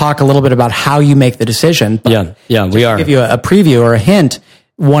we're going to talk a little bit about how you make the decision. But we are. To give you a preview or a hint,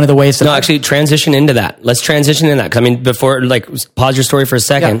 one of the ways that... No, actually, transition into that. Let's transition into that. 'Cause, I mean, before, pause your story for a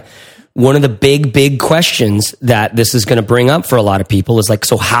second. One of the big questions that this is going to bring up for a lot of people is like,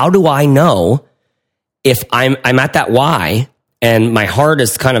 so how do I know if I'm at that Y and my heart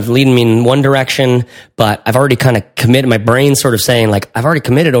is kind of leading me in one direction, but I've already kind of committed, my brain's sort of saying like, I've already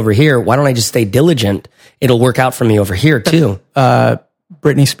committed over here. Why don't I just stay diligent? It'll work out for me over here too.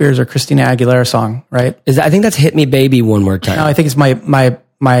 Britney Spears or Christina Aguilera song, right? I think that's Hit Me Baby One More Time. No, I think it's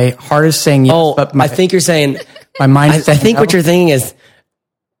my heart is saying yes, but I think you're saying, my mind is I think what you're thinking is,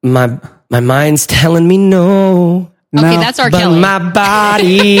 my mind's telling me no. Okay, that's R. But Kelly. my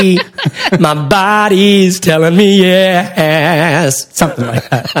body's telling me yes. Something like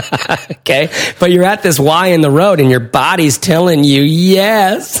that. Okay. But you're at this Y in the road and your body's telling you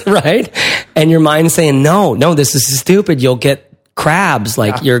yes, right? And your mind's saying, no, this is stupid. You'll get crabs.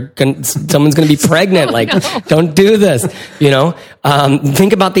 Like someone's going to be pregnant. Like, don't do this,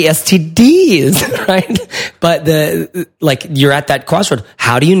 think about the STDs, right? But you're at that crossroad.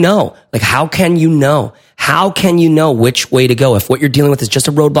 How do you know? Like, how can you know? How can you know which way to go if what you're dealing with is just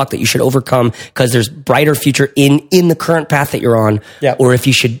a roadblock that you should overcome because there's brighter future in the current path that you're on, or if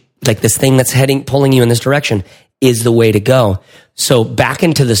you should, like, this thing that's pulling you in this direction is the way to go. So back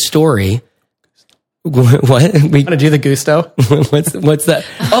into the story. What? We want to do the gusto? What's that?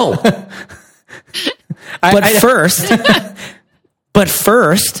 Oh, but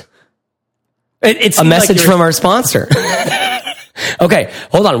first, it's a message from our sponsor. Okay,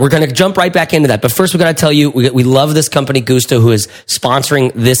 hold on. We're going to jump right back into that. But first, we got to tell you, we love this company, Gusto, who is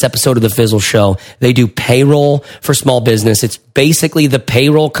sponsoring this episode of the Fizzle Show. They do payroll for small business. It's basically the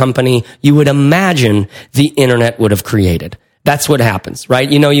payroll company you would imagine the internet would have created. That's what happens, right?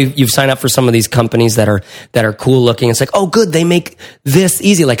 You know, you've signed up for some of these companies that are cool looking. It's like, oh, good, they make this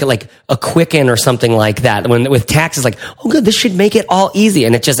easy, like a Quicken or something like that. When with taxes, like, oh, good, this should make it all easy.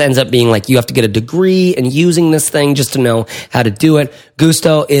 And it just ends up being like you have to get a degree in using this thing just to know how to do it.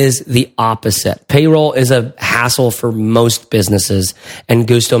 Gusto is the opposite. Payroll is a hassle for most businesses, and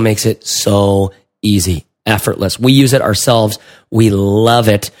Gusto makes it so easy. Effortless. We use it ourselves. We love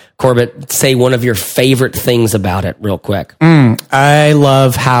it. Corbett, say one of your favorite things about it real quick. I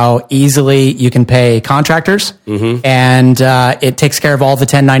love how easily you can pay contractors, and it takes care of all the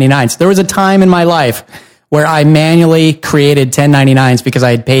 1099s. There was a time in my life where I manually created 1099s because I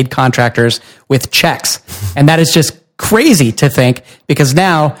had paid contractors with checks. And that is just crazy to think, because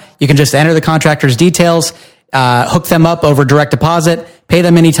now you can just enter the contractor's details, hook them up over direct deposit, pay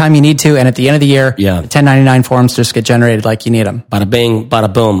them anytime you need to, and at the end of the year, the 1099 forms just get generated like you need them. Bada bing,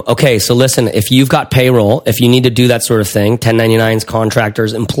 bada boom. Okay, so listen, if you've got payroll, if you need to do that sort of thing, 1099s,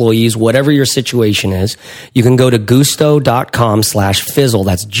 contractors, employees, whatever your situation is, you can go to gusto.com/fizzle.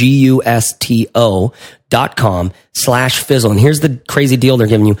 That's gusto.com/fizzle. And here's the crazy deal they're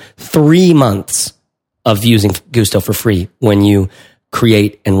giving you: 3 months of using Gusto for free when you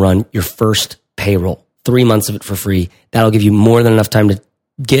create and run your first payroll. 3 months of it for free. That'll give you more than enough time to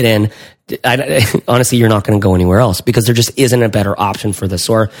get in. Honestly, you're not going to go anywhere else because there just isn't a better option for this.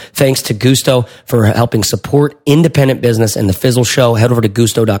 So our thanks to Gusto for helping support independent business and the Fizzle Show. Head over to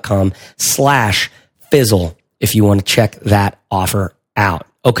gusto.com/fizzle if you want to check that offer out.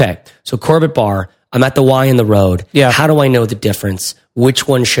 Okay. So Corbett Barr, I'm at the Y in the road. Yeah. How do I know the difference? Which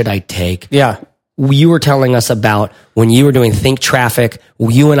one should I take? Yeah. You were telling us about when you were doing Think Traffic.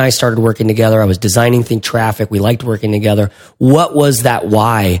 You and I started working together. I was designing Think Traffic. We liked working together. What was that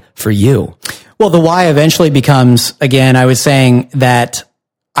why for you? Well, the why eventually becomes, again, I was saying that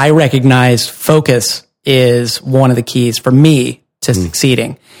I recognize focus is one of the keys for me to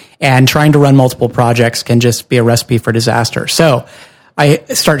succeeding. And trying to run multiple projects can just be a recipe for disaster. So I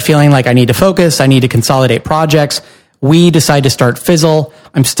start feeling like I need to focus. I need to consolidate projects. We decide to start Fizzle.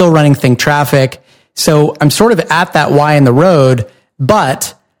 I'm still running Think Traffic. So I'm sort of at that Y in the road.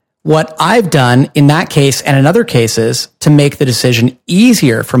 But what I've done in that case and in other cases to make the decision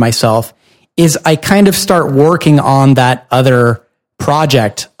easier for myself is I kind of start working on that other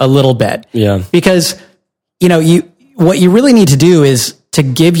project a little bit. Yeah. Because, you know, what you really need to do is to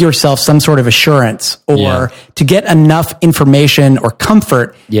give yourself some sort of assurance or to get enough information or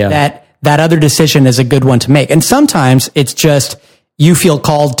comfort that other decision is a good one to make. And sometimes it's just you feel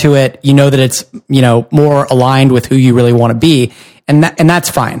called to it. You know that it's, you know, more aligned with who you really want to be. And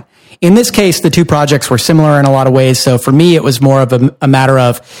that's fine. In this case, the two projects were similar in a lot of ways. So for me, it was more of a matter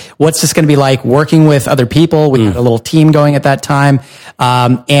of what's this going to be like working with other people. We had a little team going at that time.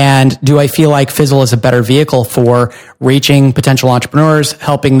 And do I feel like Fizzle is a better vehicle for reaching potential entrepreneurs,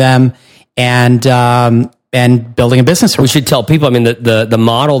 helping them, and building a business? We should tell people, I mean, the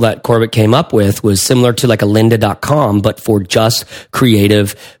model that Corbett came up with was similar to like a lynda.com, but for just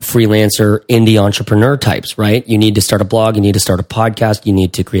creative freelancer indie entrepreneur types, right? You need to start a blog. You need to start a podcast. You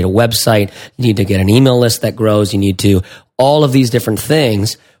need to create a website. You need to get an email list that grows. You need to all of these different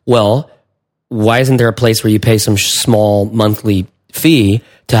things. Well, why isn't there a place where you pay some small monthly fee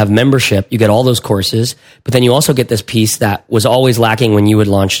to have membership? You get all those courses, but then you also get this piece that was always lacking when you would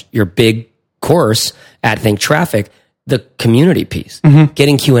launch your big course at Think Traffic, the community piece,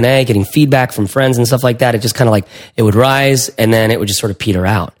 getting Q&A, getting feedback from friends and stuff like that. It just kind of like, it would rise and then it would just sort of peter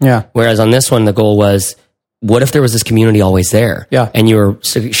out. Yeah. Whereas on this one, the goal was, what if there was this community always there? Yeah. And you were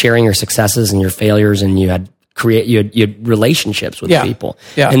sharing your successes and your failures, and you had relationships with people.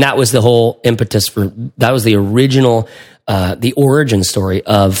 Yeah. And that was the whole impetus that was the original, the origin story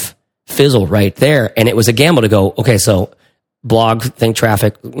of Fizzle right there. And it was a gamble to go, okay, so blog, Think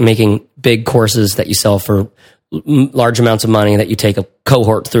Traffic, making big courses that you sell for large amounts of money that you take a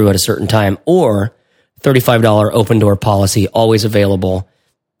cohort through at a certain time, or $35 open door policy, always available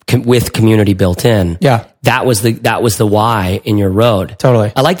with community built in. Yeah. That was the why in your road.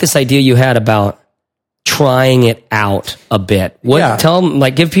 Totally. I like this idea you had about trying it out a bit. Yeah. Tell them,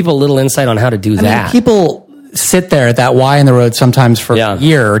 like, give people a little insight on how to do that. mean, people sit there at that Y in the road sometimes for a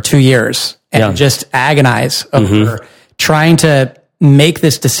year or 2 years and just agonize over trying to make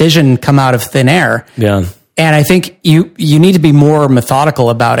this decision come out of thin air. Yeah. And I think you need to be more methodical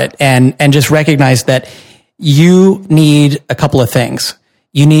about it and just recognize that you need a couple of things.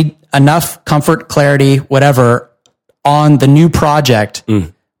 You need enough comfort, clarity, whatever, on the new project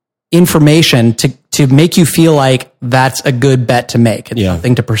information to make you feel like that's a good bet to make. It's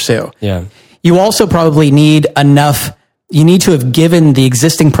something to pursue. Yeah. You also probably need enough, you need to have given the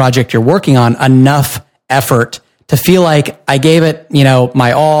existing project you're working on enough effort to feel like I gave it,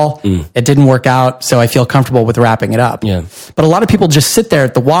 my all. It didn't work out, so I feel comfortable with wrapping it up. Yeah. But a lot of people just sit there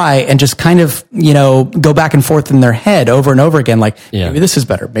at the why and just kind of, go back and forth in their head over and over again, like maybe this is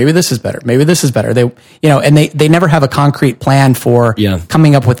better, maybe this is better, maybe this is better. They, and they never have a concrete plan for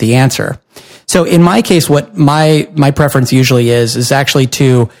coming up with the answer. So in my case, what my preference usually is actually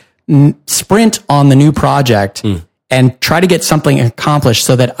to sprint on the new project and try to get something accomplished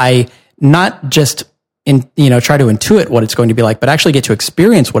so that I not just try to intuit what it's going to be like, but actually get to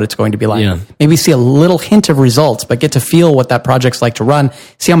experience what it's going to be like. Maybe see a little hint of results, but get to feel what that project's like to run,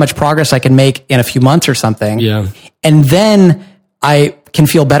 see how much progress I can make in a few months or something. Yeah. And then I can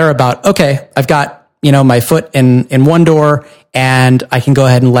feel better about, okay, I've got, my foot in one door and I can go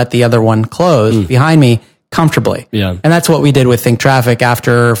ahead and let the other one close behind me comfortably. Yeah. And that's what we did with Think Traffic.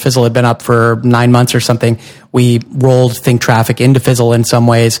 After Fizzle had been up for 9 months or something, we rolled Think Traffic into Fizzle in some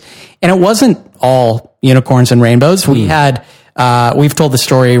ways. And it wasn't all unicorns and rainbows. We had, we've told the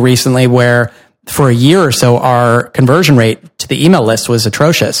story recently where for a year or so, our conversion rate to the email list was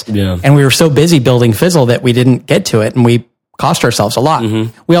atrocious. Yeah. And we were so busy building Fizzle that we didn't get to it, and we cost ourselves a lot.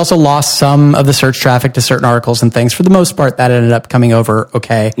 We also lost some of the search traffic to certain articles and things. For the most part, that ended up coming over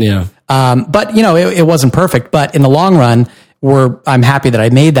okay. Yeah. But it wasn't perfect. But in the long run, I'm happy that I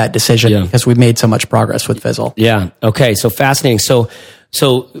made that decision because we made so much progress with Fizzle. Yeah. Okay. So fascinating. So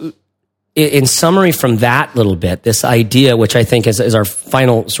in summary from that little bit, this idea, which I think is our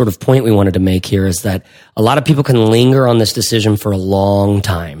final sort of point we wanted to make here, is that a lot of people can linger on this decision for a long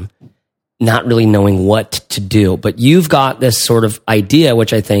time, not really knowing what to do. But you've got this sort of idea,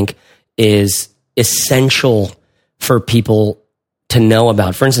 which I think is essential for people to know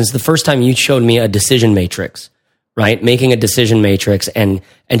about. For instance, the first time you showed me a decision matrix, right? Making a decision matrix and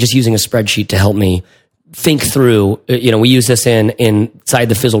just using a spreadsheet to help me think through, we use this inside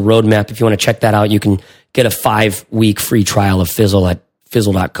the Fizzle roadmap. If you want to check that out, you can get a 5-week free trial of Fizzle at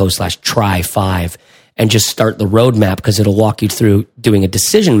fizzle.co/try5 and just start the roadmap, because it'll walk you through doing a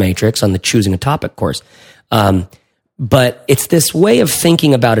decision matrix on the choosing a topic course. But it's this way of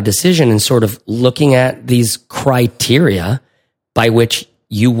thinking about a decision and sort of looking at these criteria by which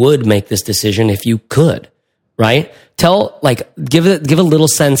you would make this decision if you could, right? Give a little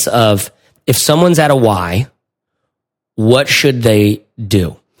sense of, if someone's at a Y, what should they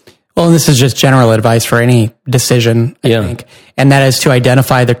do? Well, and this is just general advice for any decision, I think. And that is to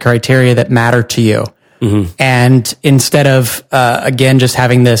identify the criteria that matter to you. And instead of, again, just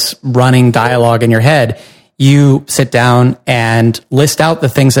having this running dialogue in your head, you sit down and list out the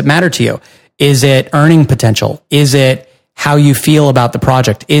things that matter to you. Is it earning potential? Is it how you feel about the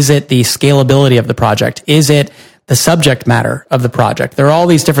project? Is it the scalability of the project? Is it the subject matter of the project? There are all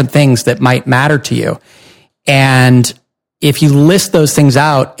these different things that might matter to you. And if you list those things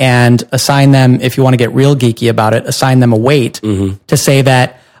out and assign them, if you want to get real geeky about it, assign them a weight to say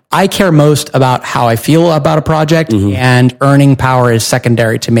that I care most about how I feel about a project and earning power is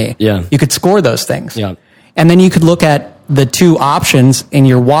secondary to me. Yeah. You could score those things. Yeah. And then you could look at the two options in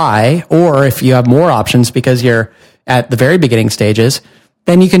your why, or if you have more options because you're at the very beginning stages,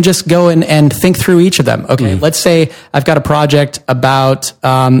 then you can just go and think through each of them. Okay, let's say I've got a project about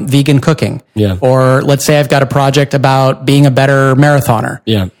vegan cooking. Yeah. Or let's say I've got a project about being a better marathoner.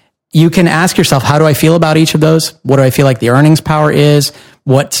 Yeah. You can ask yourself, how do I feel about each of those? What do I feel like the earnings power is?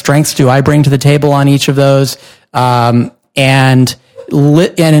 What strengths do I bring to the table on each of those? And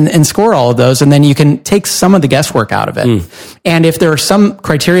score all of those. And then you can take some of the guesswork out of it. And if there are some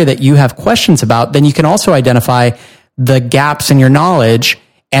criteria that you have questions about, then you can also identify the gaps in your knowledge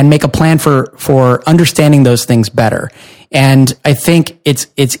and make a plan for understanding those things better. And I think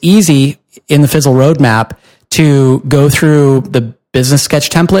it's easy in the Fizzle roadmap to go through the business sketch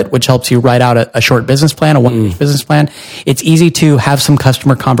template, which helps you write out a short business plan, a one-page business plan. It's easy to have some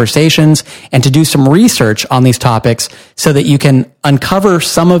customer conversations and to do some research on these topics so that you can uncover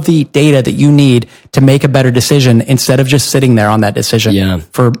some of the data that you need to make a better decision instead of just sitting there on that decision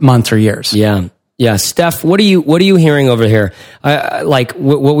for months or years. Yeah. Yeah, Steph, what are you hearing over here? Like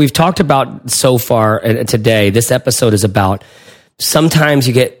what we've talked about so far today, this episode is about sometimes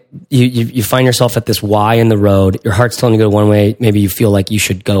you find yourself at this Y in the road. Your heart's telling you to go one way. Maybe you feel like you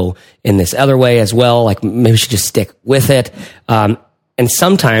should go in this other way as well. Like maybe you should just stick with it. And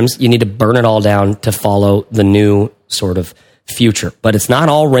sometimes you need to burn it all down to follow the new sort of future. But it's not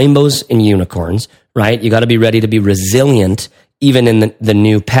all rainbows and unicorns, right? You got to be ready to be resilient even in the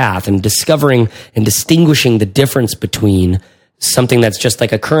new path, and discovering and distinguishing the difference between something that's just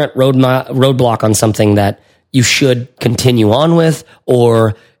like a current roadblock on something that you should continue on with,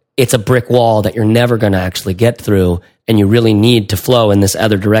 or it's a brick wall that you're never going to actually get through, and you really need to flow in this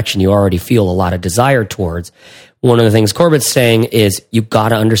other direction you already feel a lot of desire towards. One of the things Corbett's saying is you got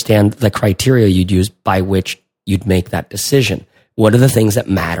to understand the criteria you'd use by which you'd make that decision. What are the things that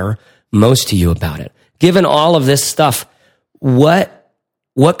matter most to you about it? Given all of this stuff, what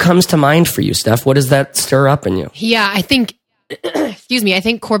comes to mind for you, Steph? What does that stir up in you? Yeah, I think, excuse me, I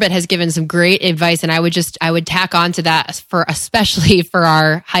think Corbett has given some great advice, and I would tack on to that especially for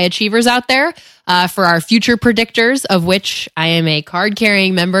our high achievers out there, for our future predictors, of which I am a card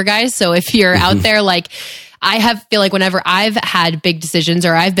carrying member, guys. So if you're out there, like, feel like whenever I've had big decisions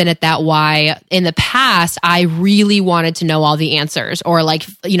or I've been at that why in the past, I really wanted to know all the answers, or like,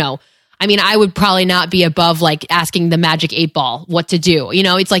 I mean, I would probably not be above like asking the magic 8-ball what to do.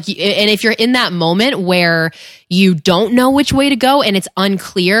 It's like, and if you're in that moment where you don't know which way to go and it's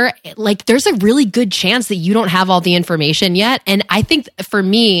unclear, like there's a really good chance that you don't have all the information yet. And I think for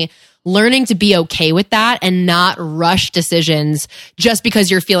me, learning to be okay with that and not rush decisions just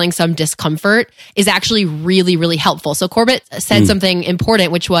because you're feeling some discomfort is actually really, really helpful. So Corbett said something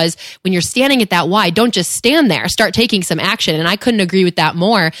important, which was when you're standing at that why, don't just stand there, start taking some action. And I couldn't agree with that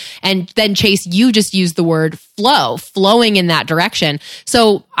more. And then Chase, you just used the word flowing in that direction.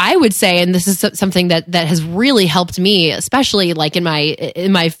 So I would say, and this is something that has really helped me, especially like in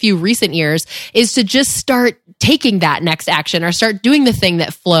my few recent years, is to just start taking that next action or start doing the thing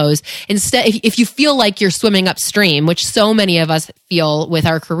that flows. Instead, if you feel like you're swimming upstream, which so many of us feel with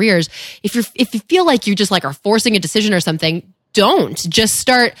our careers, if you feel like you just like are forcing a decision or something, don't. Just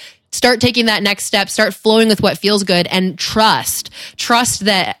start taking that next step, start flowing with what feels good, and trust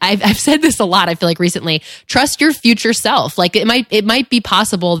that I've said this a lot, I feel like recently, trust your future self. Like it might be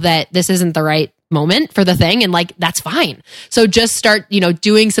possible that this isn't the right moment for the thing, and like that's fine. So just start,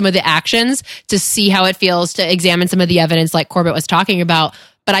 doing some of the actions to see how it feels, to examine some of the evidence like Corbett was talking about.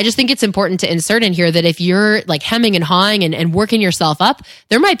 But I just think it's important to insert in here that if you're like hemming and hawing and working yourself up,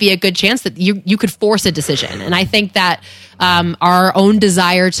 there might be a good chance that you could force a decision. And I think that our own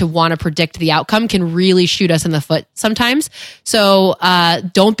desire to want to predict the outcome can really shoot us in the foot sometimes. So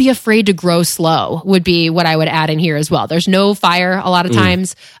don't be afraid to grow slow would be what I would add in here as well. There's no fire a lot of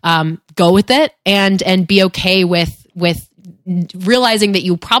times. Go with it and be okay with realizing that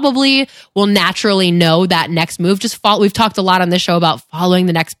you probably will naturally know that next move. Just follow. We've talked a lot on this show about following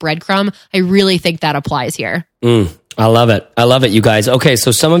the next breadcrumb. I really think that applies here. I love it, you guys. Okay,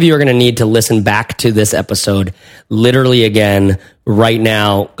 so some of you are going to need to listen back to this episode literally again right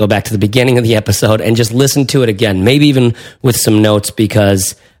now. Go back to the beginning of the episode and just listen to it again, maybe even with some notes,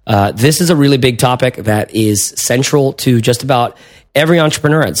 because this is a really big topic that is central to just about every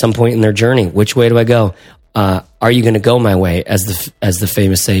entrepreneur at some point in their journey. Which way do I go? Are you going to go my way, as the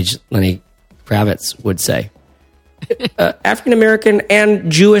famous sage Lenny Kravitz would say? African American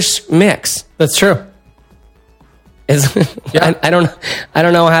and Jewish mix. That's true. Yeah. I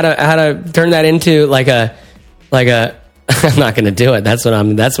don't know how to turn that into like a I'm not going to do it. That's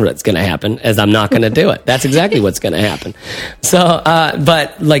what's going to happen. As I'm not going to do it. That's exactly what's going to happen. So,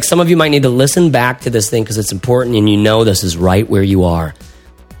 but like some of you might need to listen back to this thing because it's important, and this is right where you are.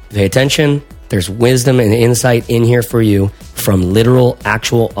 Pay attention. There's wisdom and insight in here for you from literal,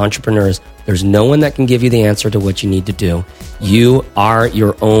 actual entrepreneurs. There's no one that can give you the answer to what you need to do. You are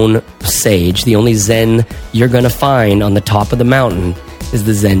your own sage. The only Zen you're going to find on the top of the mountain is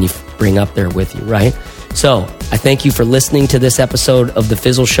the Zen you bring up there with you, right? So I thank you for listening to this episode of The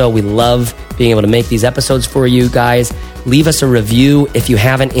Fizzle Show. We love being able to make these episodes for you guys. Leave us a review if you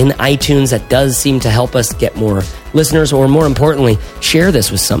haven't in iTunes. That does seem to help us get more listeners, or more importantly, share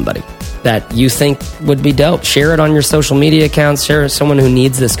this with somebody that you think would be dope. Share it on your social media accounts. Share it with someone who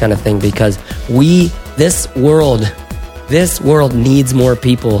needs this kind of thing, because this world needs more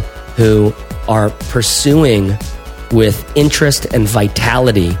people who are pursuing with interest and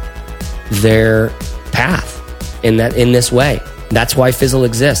vitality their path in this way. That's why Fizzle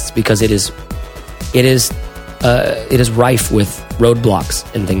exists, because it is rife with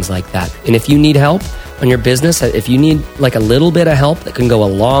roadblocks and things like that. And if you need help, on your business, if you need like a little bit of help, that can go a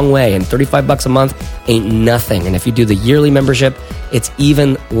long way. And $35 a month ain't nothing. And if you do the yearly membership, it's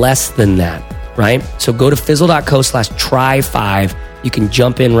even less than that, right? So go to fizzle.co/try5. You can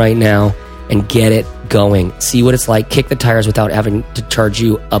jump in right now and get it going. See what it's like. Kick the tires without having to charge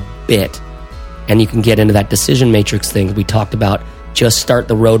you a bit. And you can get into that decision matrix thing we talked about. Just start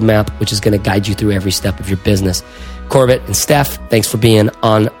the roadmap, which is going to guide you through every step of your business. Corbett and Steph, thanks for being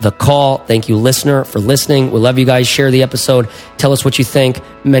on the call. Thank you, listener, for listening. We love you guys. Share the episode. Tell us what you think.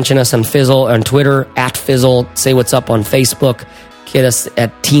 Mention us on Fizzle, on Twitter, @Fizzle. Say what's up on Facebook. Get us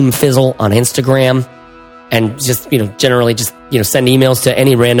at Team Fizzle on Instagram. And just, generally just, send emails to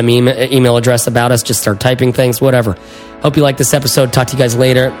any random email address about us. Just start typing things, whatever. Hope you like this episode. Talk to you guys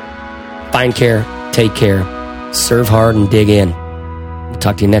later. Find care. Take care. Serve hard and dig in. We'll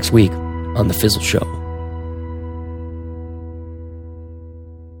talk to you next week on The Fizzle Show.